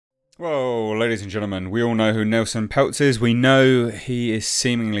Well, ladies and gentlemen, we all know who Nelson Peltz is. We know he is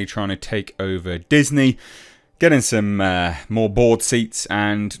seemingly trying to take over Disney, getting some more board seats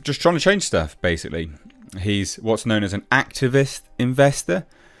and just trying to change stuff, basically. He's what's known as an activist investor.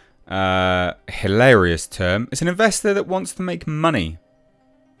 Hilarious term. It's an investor that wants to make money.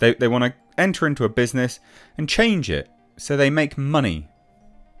 They want to enter into a business and change it so they make money.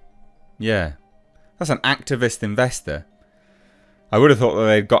 Yeah, that's an activist investor. I would have thought that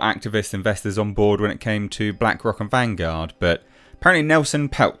they'd got activist investors on board when it came to BlackRock and Vanguard, but apparently Nelson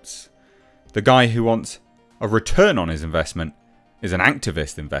Peltz, the guy who wants a return on his investment, is an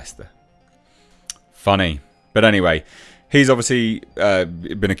activist investor. Funny. But anyway, he's obviously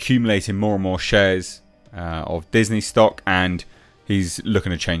been accumulating more and more shares of Disney stock, and he's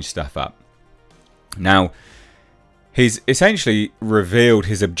looking to change stuff up. Now, he's essentially revealed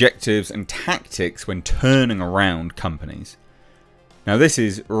his objectives and tactics when turning around companies. Now, this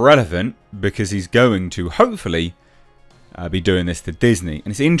is relevant because he's going to hopefully be doing this to Disney.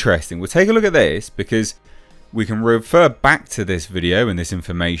 And it's interesting. We'll take a look at this because we can refer back to this video and this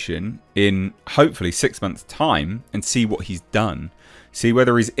information in hopefully 6 months' time and see what he's done. See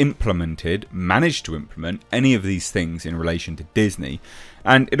whether he's managed to implement any of these things in relation to Disney.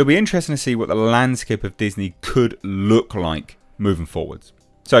 And it'll be interesting to see what the landscape of Disney could look like moving forwards.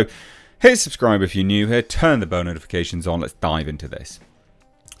 So, hit subscribe if you're new here, turn the bell notifications on, let's dive into this.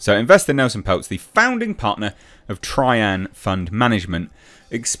 So investor Nelson Peltz, the founding partner of Trian Fund Management,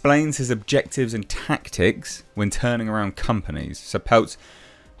 explains his objectives and tactics when turning around companies. So Peltz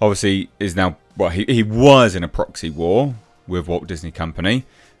obviously is now, well, he was in a proxy war with Walt Disney Company,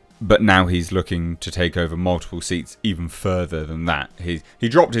 but now he's looking to take over multiple seats even further than that. He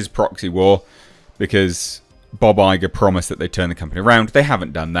dropped his proxy war because Bob Iger promised that they'd turn the company around. They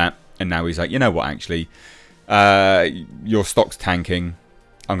haven't done that. And now he's like, you know what, actually, your stock's tanking.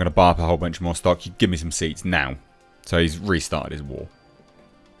 I'm going to buy up a whole bunch more stock. You give me some seats now. So he's restarted his war.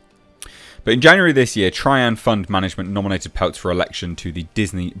 But in January this year, Trian Fund Management nominated Peltz for election to the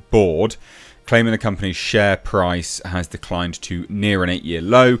Disney board, claiming the company's share price has declined to near an 8-year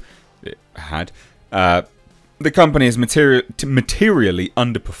low. It had. The company has materially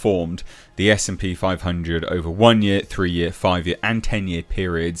underperformed the S&P 500 over 1 year, 3 year, 5 year and 10 year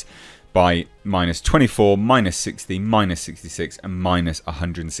periods by -24, -60, -66 and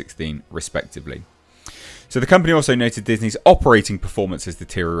 -116 respectively. So the company also noted Disney's operating performance has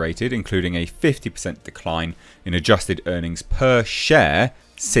deteriorated, including a 50% decline in adjusted earnings per share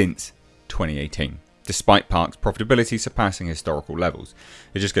since 2018, despite Park's profitability surpassing historical levels.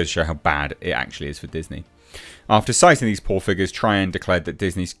 It just goes to show how bad it actually is for Disney. After citing these poor figures, Trian declared that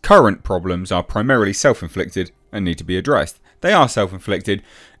Disney's current problems are primarily self-inflicted and need to be addressed. They are self-inflicted.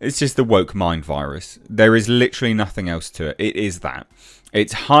 It's just the woke mind virus. There is literally nothing else to it. It is that.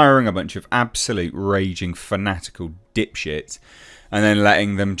 It's hiring a bunch of absolute raging fanatical dipshits and then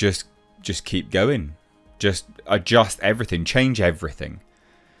letting them just keep going. Just adjust everything, change everything.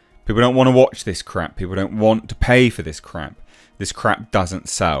 People don't want to watch this crap. People don't want to pay for this crap. This crap doesn't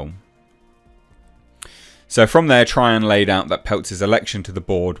sell. So from there, Trian laid out that Peltz's election to the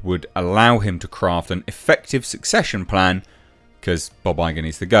board would allow him to craft an effective succession plan, because Bob Iger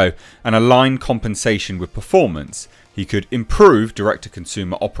needs to go, and align compensation with performance. He could improve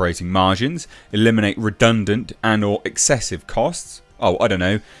direct-to-consumer operating margins, eliminate redundant and or excessive costs. Oh, I don't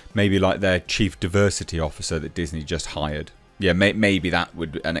know, maybe like their chief diversity officer that Disney just hired. Yeah, maybe that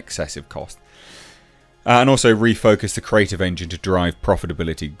would be an excessive cost. And also refocus the creative engine to drive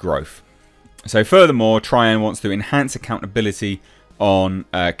profitability growth. So furthermore, Trian wants to enhance accountability on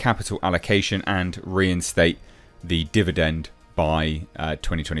capital allocation and reinstate the dividend by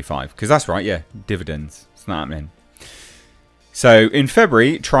 2025. Because that's right, yeah, dividends. It's not happening. So in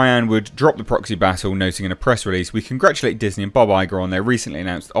February, Trian would drop the proxy battle, noting in a press release, "We congratulate Disney and Bob Iger on their recently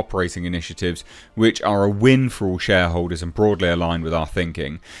announced operating initiatives, which are a win for all shareholders and broadly aligned with our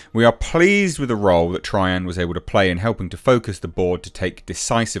thinking. We are pleased with the role that Trian was able to play in helping to focus the board to take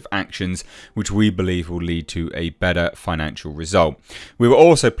decisive actions, which we believe will lead to a better financial result. We were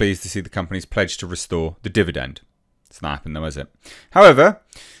also pleased to see the company's pledge to restore the dividend." It's not happened though, is it? However,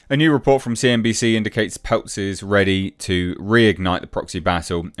 a new report from CNBC indicates Peltz is ready to reignite the proxy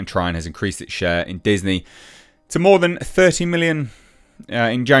battle, and Trian has increased its share in Disney to more than 30 million.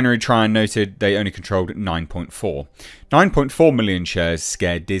 In January, Trian noted they only controlled 9.4. 9.4 million shares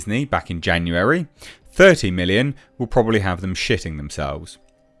scared Disney back in January. 30 million will probably have them shitting themselves.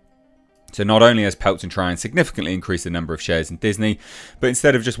 So not only has Peltz and Trian significantly increased the number of shares in Disney, but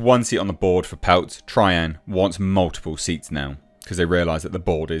instead of just one seat on the board for Peltz, Trian wants multiple seats now, because they realise that the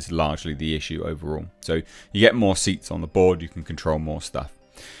board is largely the issue overall. So you get more seats on the board, you can control more stuff.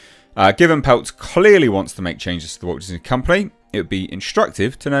 Given Peltz clearly wants to make changes to the Walt Disney Company, it would be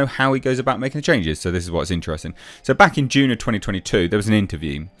instructive to know how he goes about making the changes. So this is what's interesting. So back in June of 2022, there was an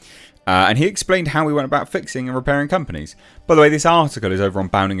interview. And he explained how he went about fixing and repairing companies. By the way, this article is over on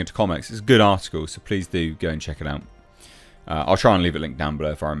Bounding into Comics. It's a good article, so please do go and check it out. I'll try and leave a link down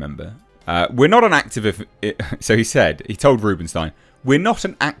below if I remember. We're not an active... So he told Rubenstein, we're not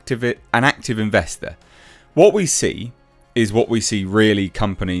an active investor. What we see is what we see really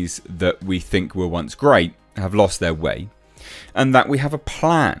companies that we think were once great have lost their way. And that we have a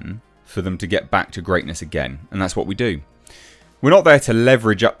plan for them to get back to greatness again. And that's what we do. We're not there to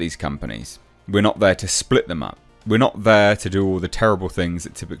leverage up these companies. We're not there to split them up. We're not there to do all the terrible things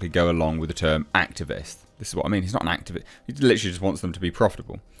that typically go along with the term activist. This is what I mean. He's not an activist. He literally just wants them to be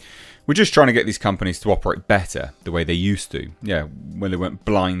profitable. We're just trying to get these companies to operate better the way they used to. Yeah, when they weren't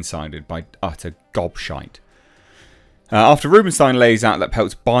blindsided by utter gobshite. After Rubenstein lays out that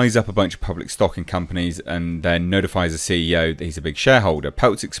Peltz buys up a bunch of public stock in companies and then notifies the CEO that he's a big shareholder,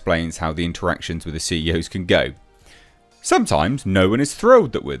 Peltz explains how the interactions with the CEOs can go. Sometimes no one is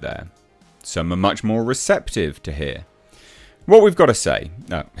thrilled that we're there. Some are much more receptive to hear what we've got to say.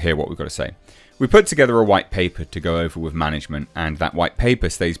 We put together a white paper to go over with management, and that white paper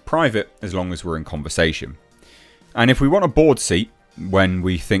stays private as long as we're in conversation. And if we want a board seat, when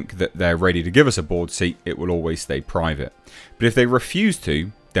we think that they're ready to give us a board seat, it will always stay private. But if they refuse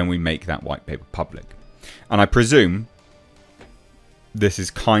to, then we make that white paper public. And I presume this is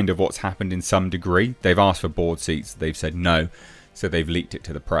kind of what's happened in some degree. They've asked for board seats, they've said no, so they've leaked it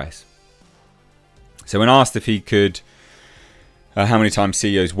to the press. So when asked if he could, how many times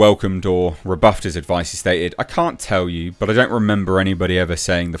CEOs welcomed or rebuffed his advice, he stated, I can't tell you, but I don't remember anybody ever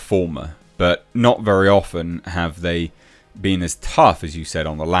saying the former. But not very often have they been as tough as you said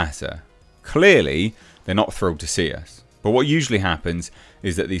on the latter. Clearly, they're not thrilled to see us. But what usually happens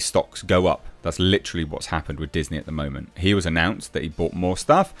is that these stocks go up. That's literally what's happened with Disney at the moment. He was announced that he bought more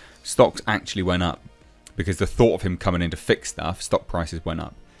stuff. Stocks actually went up. Because the thought of him coming in to fix stuff, stock prices went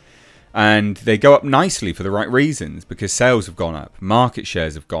up. And they go up nicely for the right reasons. Because sales have gone up. Market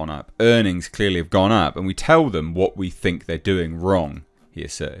shares have gone up. Earnings clearly have gone up. And we tell them what we think they're doing wrong, he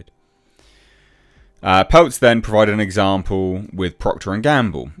asserted. Peltz then provided an example with Procter &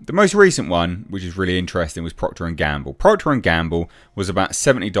 Gamble. The most recent one, which is really interesting, was Procter & Gamble. Procter & Gamble was about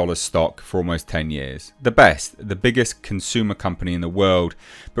 $70 stock for almost 10 years. The best, the biggest consumer company in the world,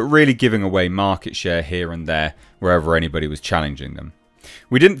 but really giving away market share here and there wherever anybody was challenging them.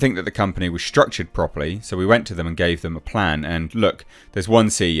 We didn't think that the company was structured properly, so we went to them and gave them a plan. And look, there's one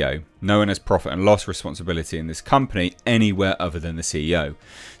CEO. No one has profit and loss responsibility in this company anywhere other than the CEO.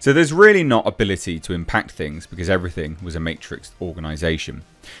 So there's really not ability to impact things because everything was a matrixed organisation.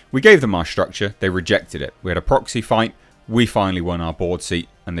 We gave them our structure, they rejected it. We had a proxy fight, we finally won our board seat,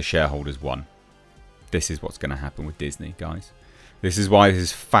 and the shareholders won. This is what's going to happen with Disney, guys. This is why this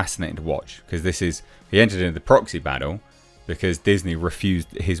is fascinating to watch, because he entered into the proxy battle because Disney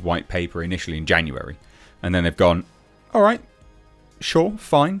refused his white paper initially in January. And then they've gone, all right, sure,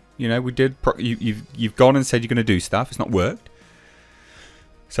 fine. You know, we did. You've gone and said you're going to do stuff. It's not worked.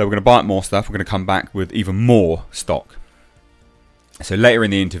 So we're going to buy up more stuff. We're going to come back with even more stock. So later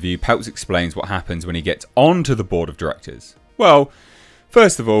in the interview, Peltz explains what happens when he gets onto the board of directors. Well,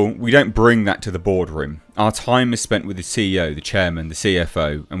 first of all, we don't bring that to the boardroom. Our time is spent with the CEO, the chairman, the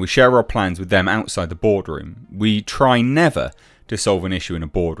CFO, and we share our plans with them outside the boardroom. We try never to solve an issue in a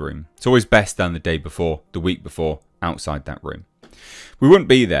boardroom. It's always best done the day before, the week before, outside that room. We wouldn't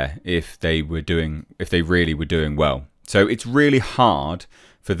be there if they really were doing well. So it's really hard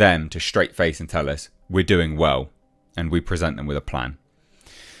for them to straight face and tell us we're doing well, and we present them with a plan.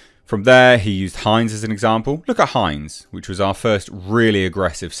 From there, he used Heinz as an example. Look at Heinz, which was our first really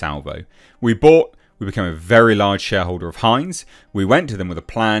aggressive salvo. We became a very large shareholder of Heinz. We went to them with a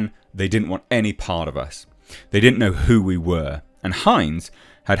plan. They didn't want any part of us. They didn't know who we were. And Heinz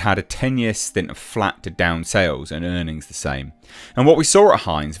had had a 10-year stint of flat to down sales and earnings the same. And what we saw at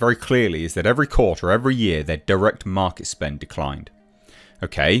Heinz very clearly is that every quarter, every year, their direct market spend declined.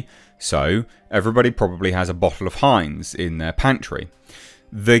 Okay, so everybody probably has a bottle of Heinz in their pantry.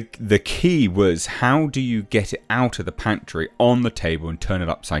 The key was, how do you get it out of the pantry on the table and turn it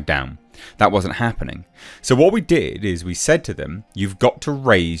upside down? That wasn't happening. So what we did is we said to them, you've got to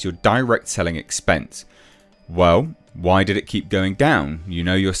raise your direct selling expense. Well, why did it keep going down? You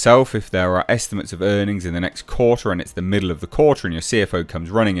know yourself, if there are estimates of earnings in the next quarter and it's the middle of the quarter and your CFO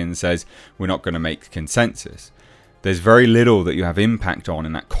comes running in and says, we're not going to make consensus. There's very little that you have impact on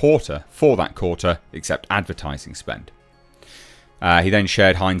in that quarter, for that quarter, except advertising spend. He then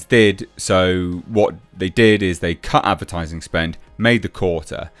shared Heinz did. So what they did is they cut advertising spend, made the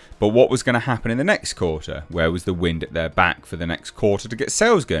quarter. But what was going to happen in the next quarter? Where was the wind at their back for the next quarter to get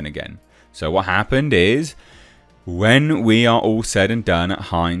sales going again? So what happened is, when we are all said and done at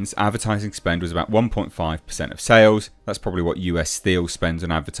Heinz, advertising spend was about 1.5% of sales. That's probably what US Steel spends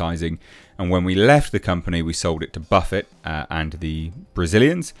on advertising. And when we left the company, we sold it to Buffett and the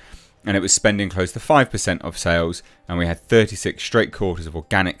Brazilians. And it was spending close to 5% of sales. And we had 36 straight quarters of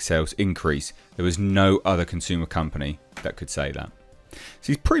organic sales increase. There was no other consumer company that could say that. So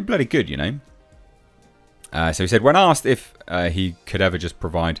he's pretty bloody good, you know. So he said, when asked if he could ever just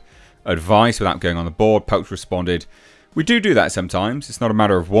provide advice without going on the board, Peltz responded, "We do that sometimes. It's not a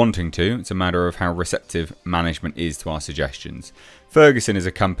matter of wanting to. It's a matter of how receptive management is to our suggestions. Ferguson is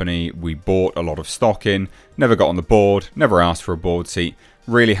a company we bought a lot of stock in, never got on the board, never asked for a board seat,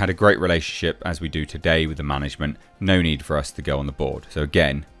 really had a great relationship as we do today with the management. No need for us to go on the board." So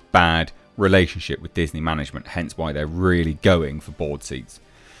again, bad relationship with Disney management, hence why they're really going for board seats.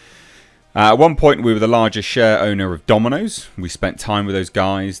 At one point, we were the largest share owner of Domino's. We spent time with those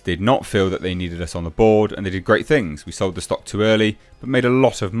guys, did not feel that they needed us on the board, and they did great things. We sold the stock too early, but made a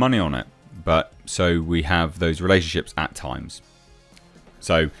lot of money on it. But so we have those relationships at times.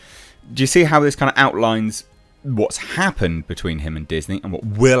 So do you see how this kind of outlines what's happened between him and Disney and what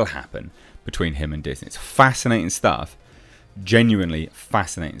will happen between him and Disney? It's fascinating stuff. Genuinely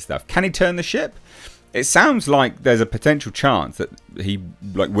fascinating stuff. Can he turn the ship? It sounds like there's a potential chance that he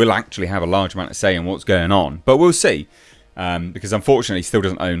will actually have a large amount of say in what's going on, but we'll see. Because unfortunately, he still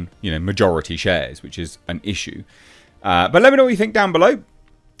doesn't own, majority shares, which is an issue. But let me know what you think down below.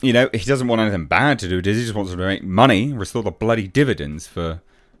 He doesn't want anything bad to do with Disney. He just wants to make money, restore the bloody dividends for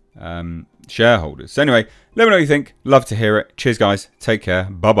shareholders. So anyway, let me know what you think. Love to hear it. Cheers, guys. Take care.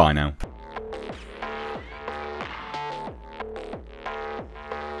 Bye bye now.